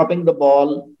actually dropping the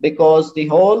ball because the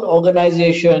whole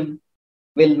organization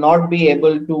will not be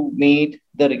able to meet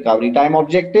the recovery time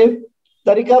objective,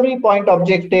 the recovery point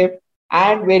objective,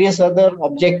 and various other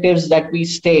objectives that we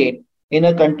state in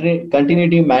a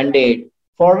continuity mandate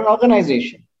for an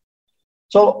organization.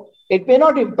 So it may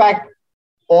not impact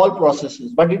all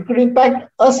processes, but it could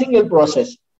impact a single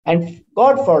process. And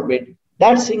God forbid,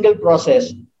 that single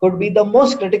process could be the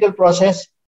most critical process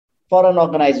for an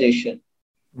organization.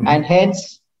 Mm-hmm. And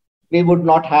hence, we would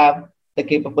not have the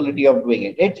capability of doing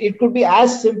it. It could be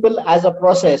as simple as a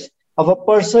process of a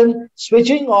person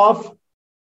switching off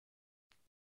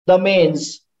the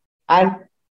mains and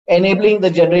enabling the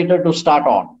generator to start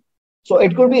on. So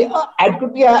it could be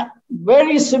a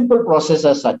very simple process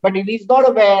as such. But if he's not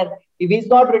aware, if he's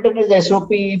not written his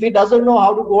SOP, if he doesn't know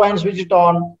how to go and switch it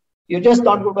on, you're just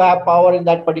not going to have power in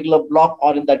that particular block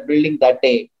or in that building that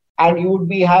day. And you would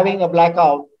be having a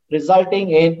blackout,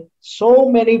 resulting in so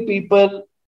many people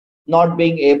not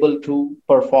being able to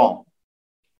perform.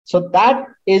 So that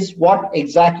is what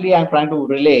exactly I'm trying to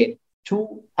relate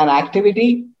to an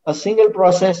activity, a single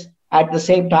process, at the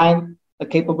same time, a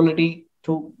capability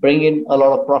to bring in a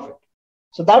lot of profit.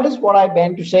 So that is what I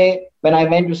meant to say when I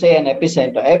meant to say an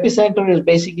epicenter. Epicenter is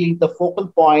basically the focal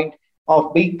point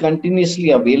of being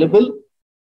continuously available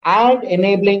and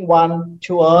enabling one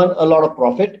to earn a lot of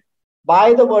profit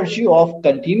by the virtue of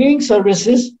continuing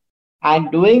services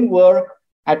and doing work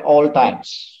at all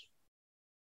times.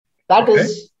 That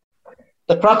is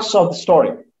the crux of the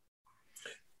story.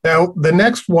 Now, the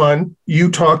next one, you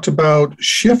talked about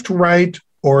shift right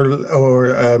or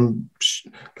let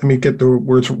me get the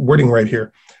wording right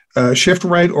here. Shift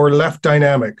right or left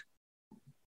dynamic.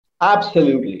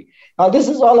 Absolutely. Now, this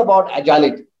is all about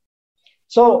agility.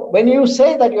 So when you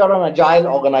say that you're an agile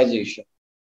organization,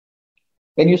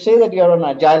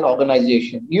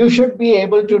 you should be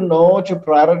able to know to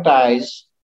prioritize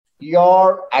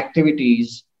your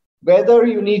activities, whether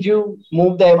you need to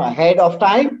move them ahead of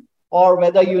time or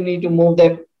whether you need to move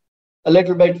them a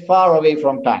little bit far away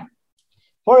from time.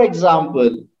 For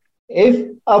example,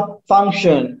 if a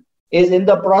function is in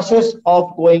the process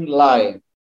of going live,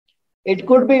 it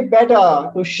could be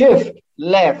better to shift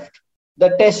left the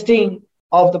testing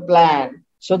of the plan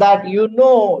so that you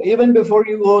know even before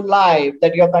you go live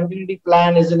that your continuity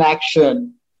plan is in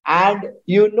action and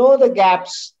you know the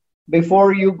gaps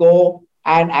before you go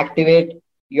and activate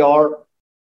your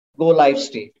go live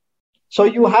state. So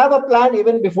you have a plan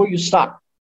even before you start.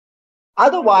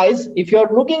 Otherwise, if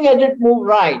you're looking at it move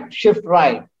right, shift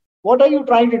right, what are you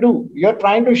trying to do? You're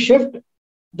trying to shift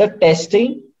the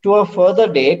testing to a further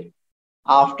date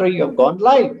after you've gone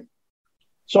live.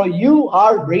 So you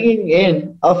are bringing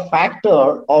in a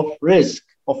factor of risk,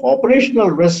 of operational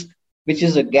risk, which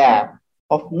is a gap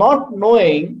of not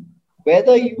knowing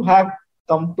whether you have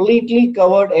completely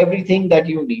covered everything that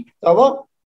you need to cover.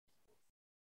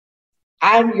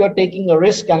 And you're taking a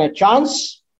risk and a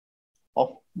chance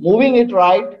of moving it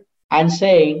right and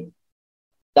saying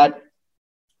that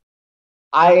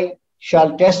I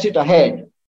shall test it ahead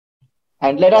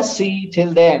and let us see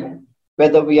till then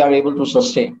whether we are able to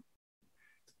sustain.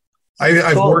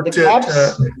 I've worked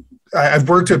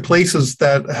at places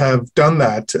that have done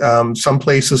that. Some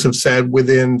places have said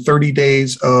within 30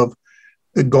 days of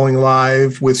going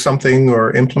live with something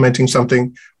or implementing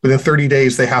something, within 30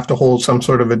 days, they have to hold some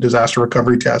sort of a disaster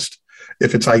recovery test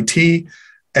if it's IT.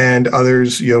 And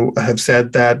others, have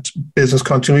said that business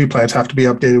continuity plans have to be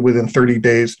updated within 30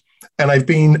 days. And I've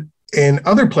been in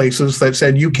other places that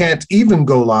said you can't even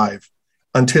go live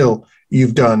until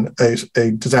you've done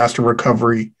a disaster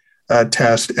recovery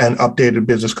test and updated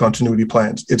business continuity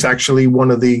plans. It's actually one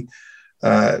of the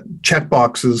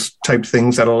checkboxes type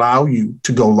things that allow you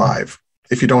to go live.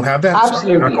 If you don't have that,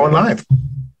 you're not going live.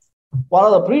 One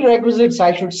of the prerequisites,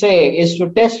 I should say, is to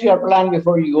test your plan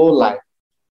before you go live.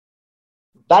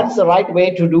 That's the right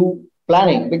way to do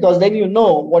planning, because then you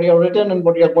know what you're written and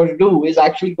what you're going to do is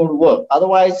actually going to work.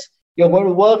 Otherwise, you're going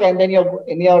to work and then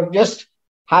you're just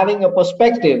having a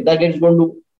perspective that it's going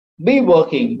to be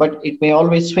working, but it may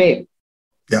always fail.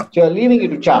 Yeah. So you're leaving it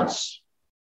to chance.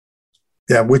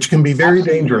 Yeah, which can be very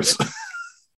dangerous.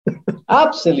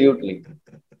 Absolutely.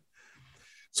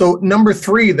 So number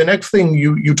 3, the next thing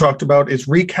you talked about is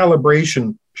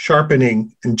recalibration,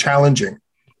 sharpening, and challenging.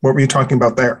 What were you talking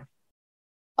about there?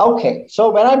 Okay,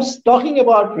 so when I'm talking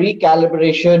about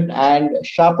recalibration and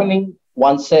sharpening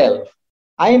oneself,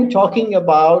 I am talking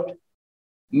about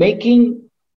making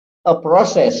a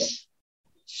process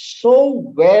so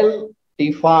well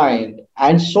defined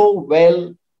and so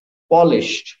well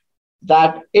polished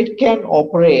that it can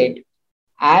operate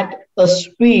at a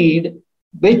speed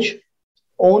which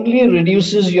only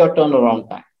reduces your turnaround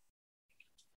time.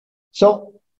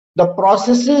 So the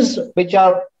processes which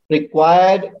are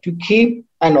required to keep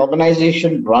an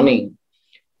organization running,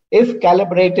 if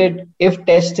calibrated, if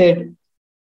tested,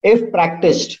 if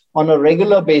practiced on a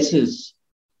regular basis,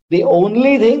 the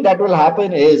only thing that will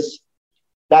happen is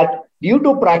that due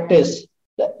to practice,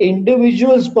 the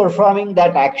individuals performing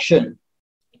that action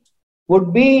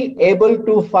would be able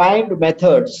to find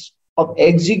methods of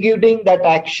executing that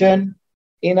action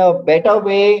in a better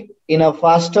way, in a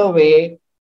faster way,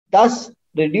 thus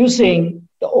reducing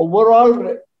the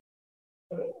overall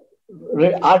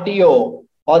RTO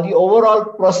or the overall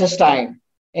process time,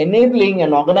 enabling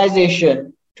an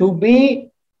organization to be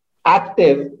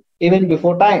active even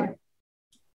before time.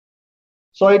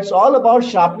 So it's all about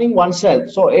sharpening oneself.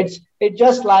 So it's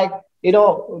just like,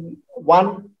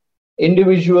 one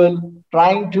individual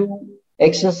trying to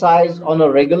exercise on a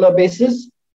regular basis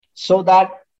so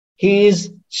that he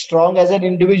is strong as an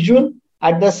individual.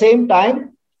 At the same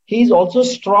time, he's also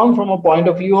strong from a point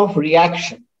of view of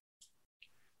reaction.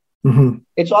 Mm-hmm.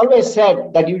 It's always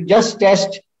said that you just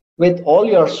test with all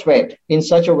your sweat in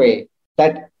such a way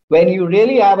that when you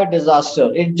really have a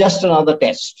disaster, it's just another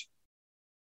test.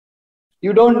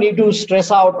 You don't need to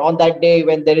stress out on that day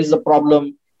when there is a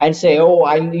problem and say, oh,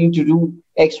 I need to do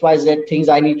X, Y, Z things.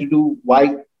 I need to do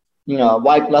Y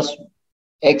plus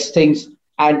X things.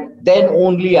 And then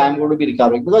only I'm going to be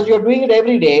recovering. Because you're doing it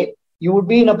every day, you would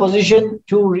be in a position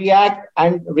to react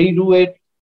and redo it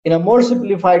in a more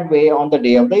simplified way on the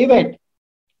day of the event.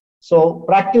 So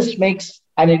practice makes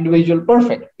an individual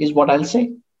perfect, is what I'll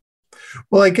say.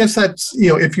 Well, I guess that's,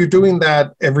 if you're doing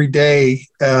that every day,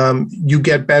 you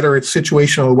get better at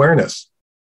situational awareness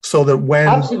so that when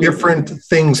Absolutely. Different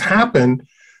things happen,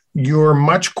 you're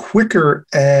much quicker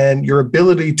and your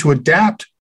ability to adapt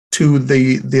to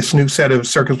this new set of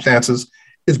circumstances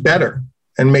is better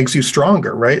and makes you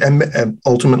stronger, right? And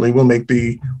ultimately will make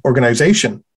the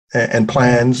organization and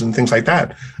plans and things like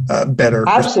that better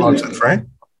responses, right?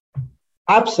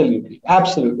 Absolutely.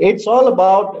 It's all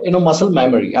about, muscle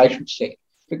memory, I should say.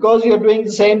 Because you're doing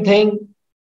the same thing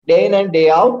day in and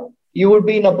day out, you would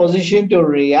be in a position to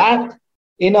react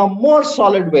in a more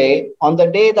solid way on the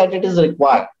day that it is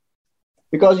required.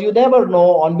 Because you never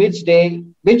know on which day,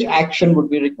 which action would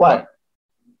be required.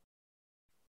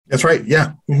 That's right.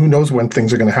 Yeah. Who knows when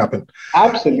things are going to happen?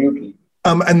 Absolutely.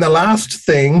 And the last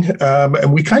thing,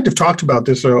 and we kind of talked about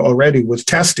this already, was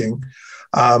testing.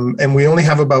 And we only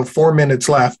have about 4 minutes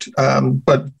left.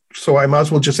 But so I might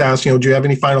as well just ask, do you have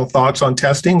any final thoughts on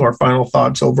testing or final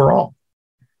thoughts overall?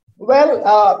 Well,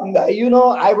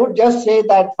 I would just say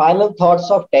that final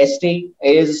thoughts of testing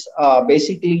is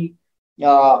basically,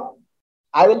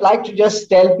 I would like to just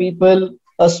tell people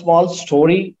a small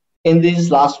story in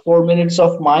these last 4 minutes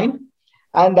of mine.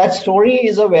 And that story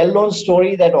is a well-known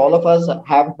story that all of us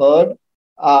have heard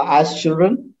as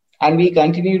children. And we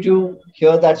continue to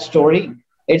hear that story.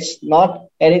 It's not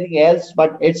anything else,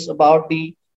 but it's about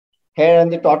the hare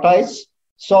and the tortoise.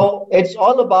 So it's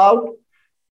all about,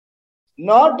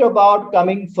 not about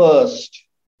coming first.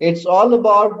 It's all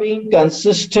about being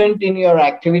consistent in your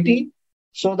activity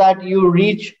so that you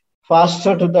reach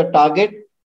faster to the target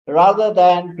rather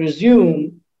than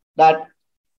presume that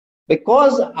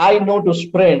because I know to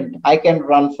sprint, I can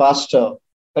run faster.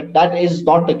 But that is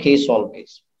not the case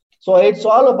always. So it's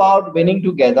all about winning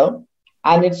together.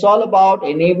 And it's all about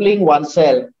enabling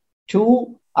oneself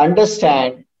to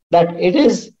understand that it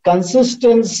is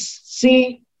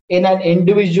consistency in an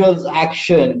individual's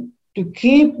action to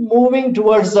keep moving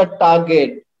towards the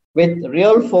target with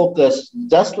real focus,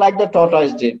 just like the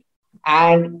tortoise did.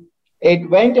 And it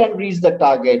went and reached the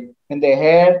target. And the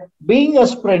hare, being a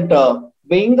sprinter,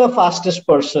 being the fastest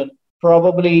person,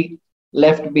 probably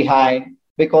left behind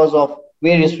because of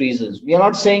various reasons. We are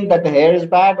not saying that the hare is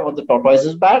bad or the tortoise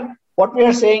is bad. What we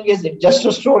are saying is it's just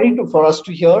a story for us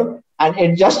to hear, and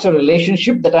it's just a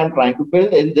relationship that I'm trying to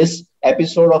build in this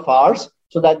episode of ours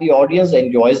so that the audience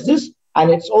enjoys this. And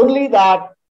it's only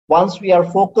that once we are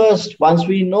focused, once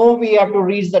we know we have to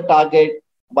reach the target,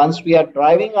 once we are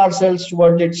driving ourselves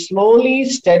towards it slowly,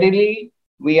 steadily,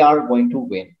 we are going to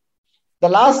win. The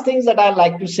last things that I'd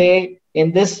like to say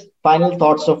in this final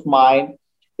thoughts of mine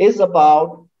is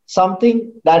about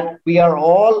something that we are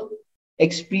all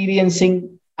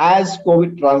experiencing as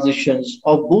COVID transitions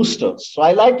of boosters. So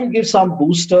I like to give some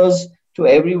boosters to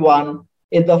everyone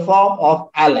in the form of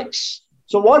Alex.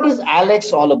 So what is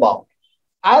Alex all about?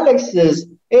 Alex is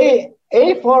A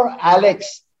for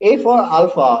Alex, A for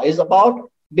Alpha is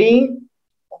about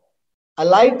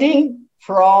alighting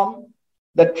from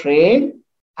the train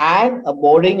and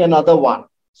boarding another one.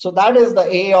 So that is the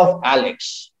A of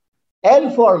Alex.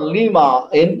 L for Lima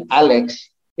in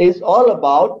Alex is all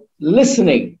about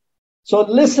listening. So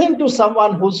listen to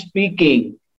someone who's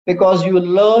speaking because you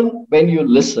learn when you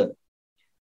listen.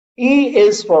 E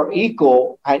is for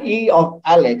Eco, and E of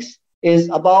Alex is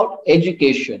about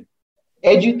education.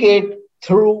 Educate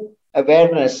through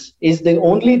awareness is the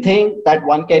only thing that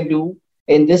one can do.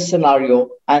 in this scenario.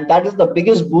 And that is the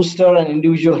biggest booster an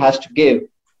individual has to give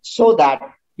so that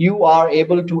you are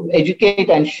able to educate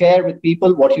and share with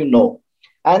people what you know.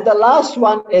 And the last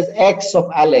one is X of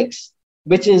Alex,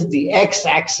 which is the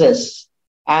X-axis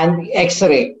and the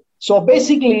X-ray. So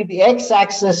basically, the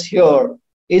X-axis here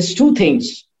is two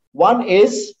things. One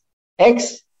is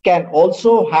X can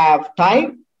also have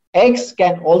time. X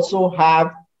can also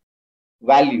have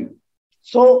value.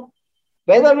 So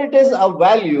whether it is a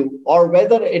value or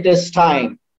whether it is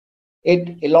time,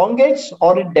 it elongates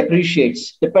or it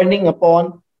depreciates depending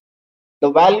upon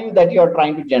the value that you're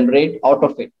trying to generate out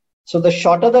of it. So the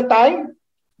shorter the time,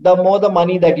 the more the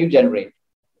money that you generate.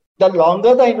 The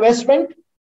longer the investment,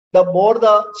 the more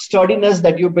the sturdiness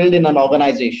that you build in an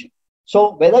organization.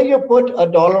 So whether you put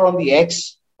 $1 on the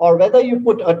X or whether you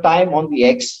put a time on the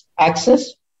X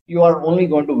axis, you are only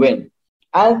going to win.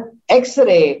 And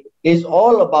X-ray is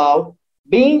all about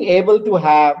being able to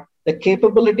have the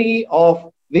capability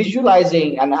of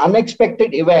visualizing an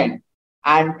unexpected event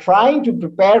and trying to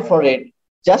prepare for it,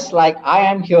 just like I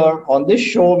am here on this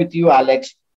show with you,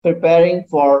 Alex, preparing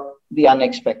for the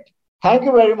unexpected. Thank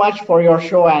you very much for your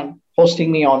show and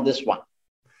hosting me on this one.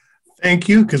 Thank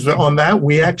you, because on that,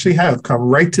 we actually have come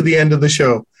right to the end of the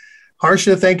show.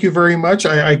 Harsha, thank you very much.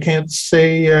 I can't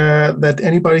say that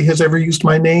anybody has ever used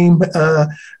my name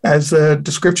as a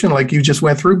description like you just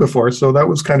went through before, so that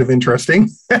was kind of interesting.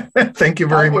 Thank you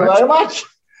very much. Thank you very much.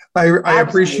 I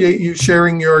appreciate you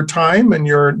sharing your time and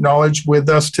your knowledge with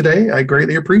us today. I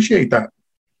greatly appreciate that.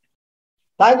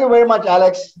 Thank you very much,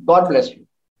 Alex. God bless you.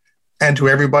 And to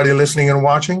everybody listening and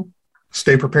watching,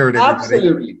 stay prepared, everybody.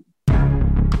 Absolutely.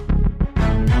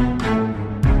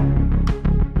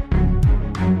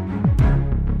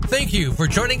 Thank you for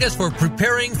joining us for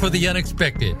Preparing for the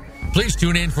Unexpected. Please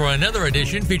tune in for another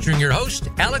edition featuring your host,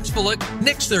 Alex Fullick,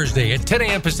 next Thursday at 10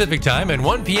 a.m. Pacific Time and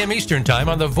 1 p.m. Eastern Time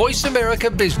on the Voice America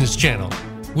Business Channel.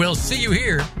 We'll see you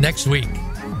here next week.